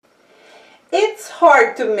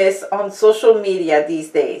hard to miss on social media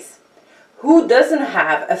these days. Who doesn't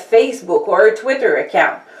have a Facebook or a Twitter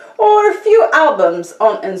account, or a few albums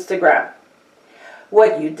on Instagram?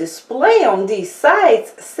 What you display on these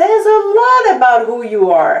sites says a lot about who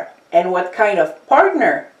you are and what kind of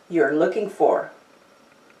partner you're looking for.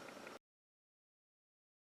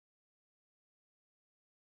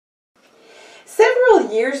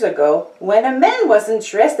 Several years ago, when a man was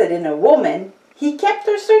interested in a woman, he kept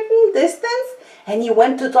a certain distance and he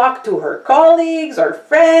went to talk to her colleagues or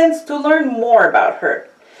friends to learn more about her.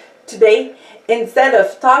 Today, instead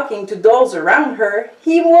of talking to those around her,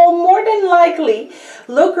 he will more than likely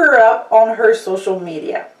look her up on her social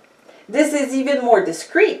media. This is even more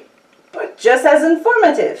discreet, but just as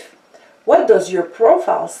informative. What does your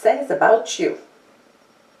profile say about you?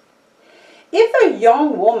 If a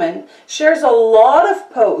young woman shares a lot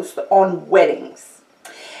of posts on weddings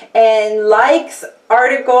and likes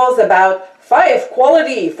articles about 5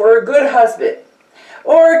 qualities for a good husband,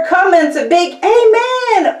 or comments a big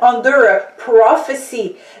amen under a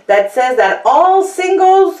prophecy that says that all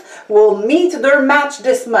singles will meet their match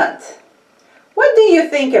this month, what do you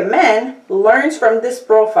think a man learns from this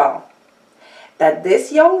profile? That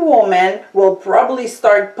this young woman will probably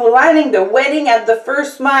start planning the wedding at the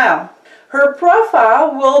first smile. Her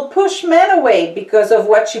profile will push men away because of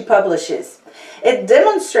what she publishes. It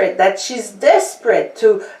demonstrates that she's desperate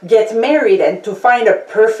to get married and to find a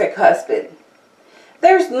perfect husband.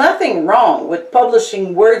 There's nothing wrong with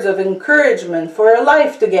publishing words of encouragement for a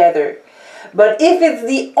life together. But if it's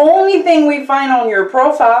the only thing we find on your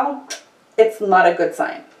profile, it's not a good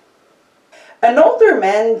sign. An older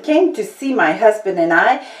man came to see my husband and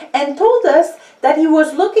I and told us that he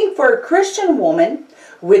was looking for a Christian woman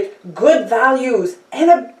with good values and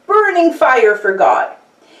a burning fire for God.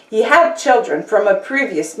 He had children from a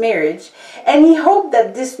previous marriage, and he hoped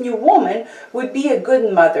that this new woman would be a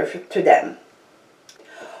good mother to them.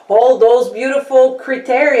 All those beautiful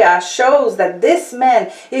criteria shows that this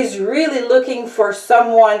man is really looking for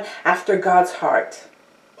someone after God's heart.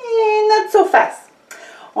 Not so fast.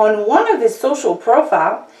 On one of his social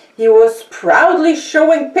profile, he was proudly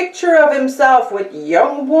showing picture of himself with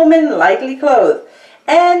young woman lightly clothed,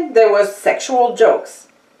 and there was sexual jokes.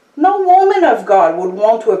 No woman of God would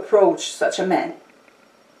want to approach such a man.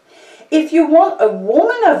 If you want a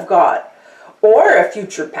woman of God or a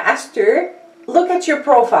future pastor, look at your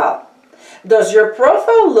profile. Does your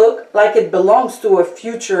profile look like it belongs to a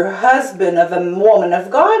future husband of a woman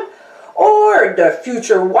of God or the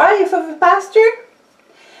future wife of a pastor?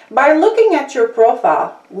 By looking at your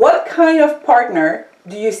profile, what kind of partner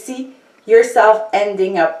do you see yourself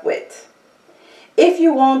ending up with? If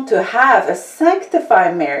you want to have a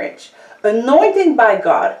sanctified marriage, anointed by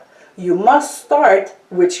God, you must start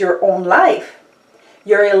with your own life.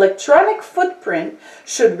 Your electronic footprint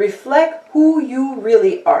should reflect who you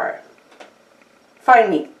really are.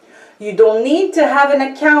 Finally, you don't need to have an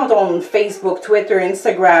account on Facebook, Twitter,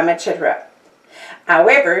 Instagram, etc.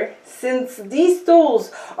 However, since these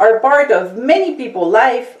tools are part of many people's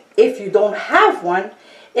life, if you don't have one,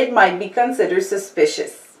 it might be considered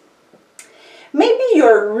suspicious. Maybe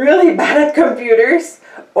you're really bad at computers,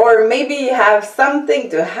 or maybe you have something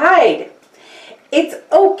to hide. It's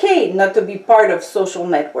okay not to be part of social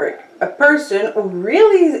network. A person who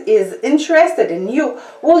really is interested in you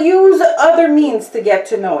will use other means to get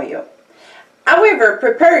to know you. However,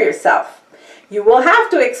 prepare yourself. You will have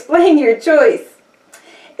to explain your choice.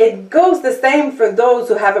 It goes the same for those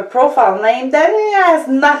who have a profile name that has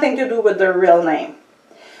nothing to do with their real name.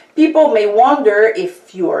 People may wonder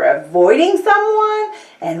if you are avoiding someone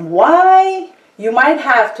and why. You might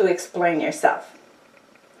have to explain yourself.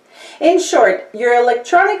 In short, your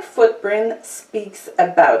electronic footprint speaks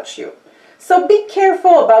about you. So be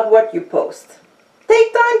careful about what you post.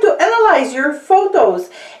 Take time to analyze your photos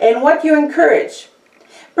and what you encourage.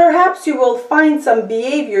 Perhaps you will find some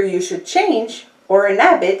behavior you should change or an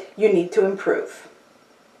habit you need to improve.